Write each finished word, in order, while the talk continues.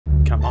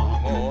Come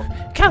on. More.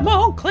 Come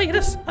on,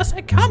 Cletus. I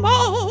said, come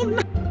on.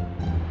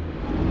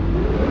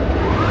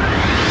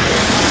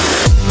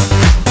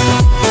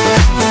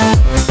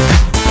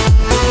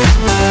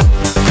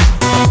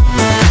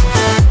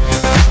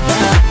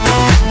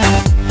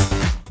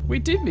 We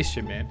did miss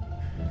you, man.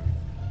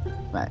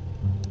 Mate,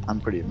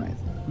 I'm pretty amazing.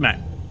 Mate,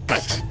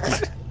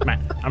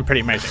 I'm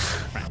pretty amazing.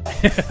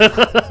 There's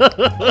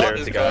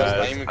the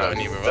guys.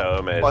 I'm so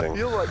amazing. I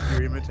feel like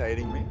you're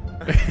imitating me.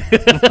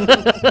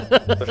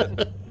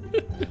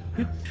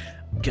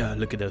 God,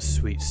 look at those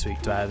sweet,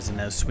 sweet divers in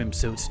those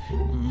swimsuits.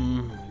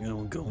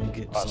 Gonna go and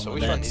get some So of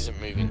which that. one isn't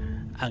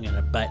moving? I'm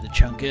gonna bite the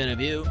chunk out of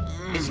you.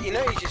 You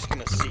know he's just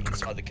gonna sit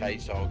inside the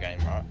cage the whole game,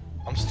 right?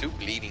 I'm still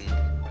bleeding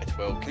by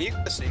 12. Can you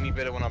see me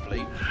better when I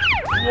bleed?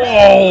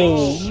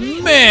 Whoa,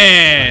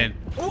 man!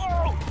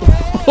 Whoa!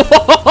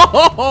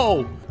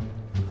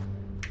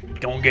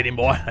 Go on, get him,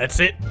 boy. That's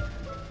it.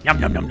 Yum,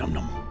 yum, yum, yum,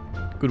 yum.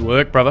 Good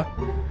work, brother.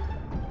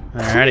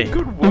 Alrighty.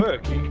 Good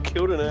work. You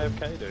killed an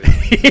AFK dude.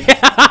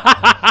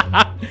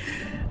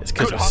 It's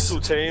Good hustle,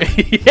 team.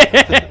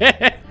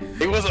 Yeah.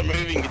 He wasn't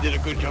moving. He did a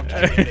good job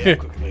taking it down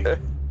quickly.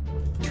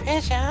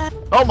 Treasure.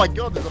 Oh my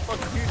god, there's a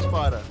fucking huge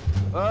spider.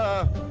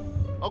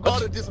 Oh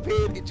god, it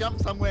disappeared. It jumped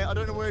somewhere. I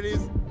don't know where it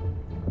is.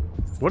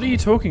 What are you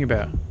talking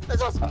about?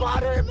 There's a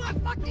spider in my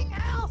fucking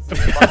house.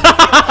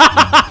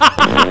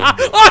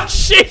 Oh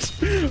shit!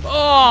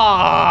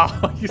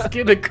 Oh, you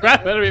scared the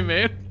crap out of me,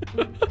 man.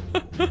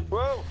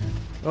 Whoa.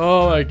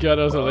 Oh my god,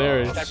 that was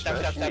hilarious.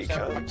 Tap,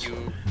 fuck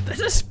you. There's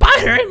a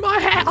spider in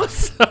my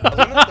house. I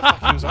don't know what the fuck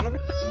he was on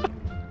about.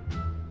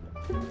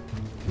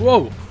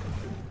 Whoa.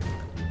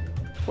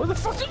 Where the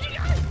fuck did you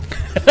go?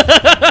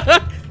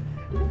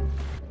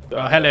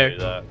 Oh,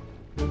 hello.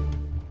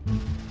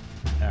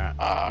 Alright.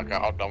 Ah,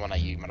 God, I'll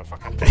dominate you,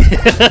 motherfucker.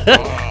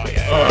 Oh,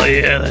 yeah. Oh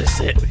yeah, that's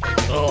it.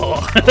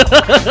 Oh.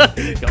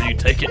 Go you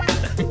take it.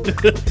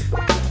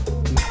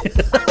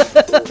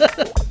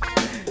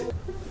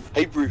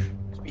 Hey, bro.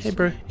 Hey,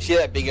 bro. See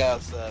that big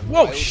ass.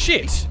 Whoa,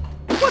 shit!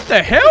 What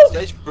the hell?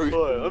 That's bro.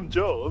 Hi, I'm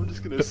Joel. I'm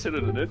just gonna sit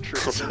at an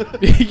entrance.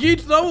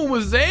 No one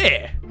was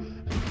there.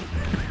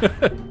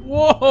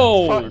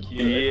 Whoa! Fuck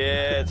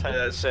yeah, take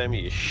that,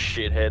 Sammy, you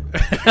shithead.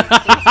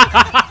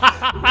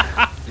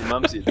 Your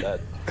mum's your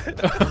dad.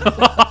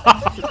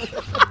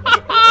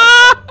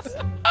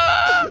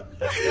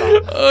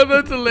 Oh,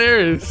 that's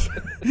hilarious.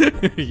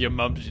 Your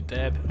mum's your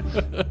dad.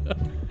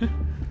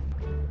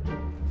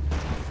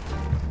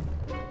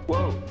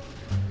 Whoa.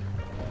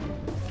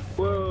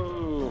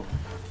 Whoa.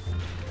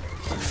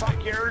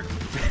 Fuck you.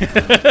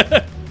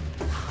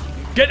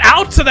 Get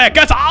out of there!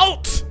 Get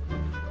out!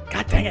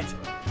 God dang it.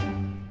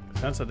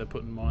 Sounds like they're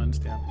putting mines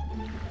down.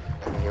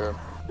 I can hear him.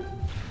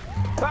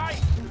 Hey!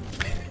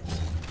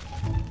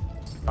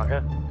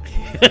 Okay.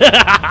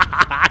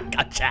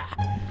 Gotcha.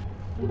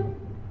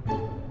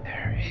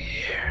 They're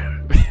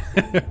here.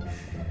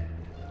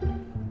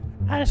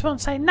 I just want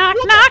to say knock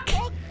knock.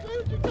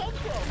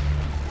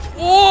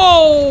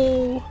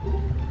 Whoa!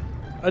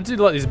 I do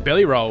like this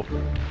belly roll.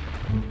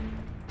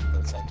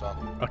 At the same time.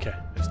 Okay,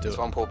 let's do There's it.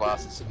 one poor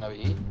bastard sitting over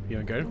here. You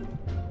wanna go?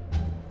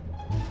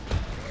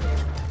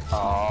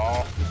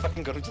 Oh, you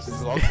fucking got him just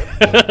as long.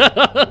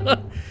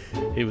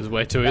 He was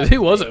way too easy.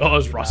 Who was it? Oh, it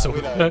was Russell.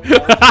 We know.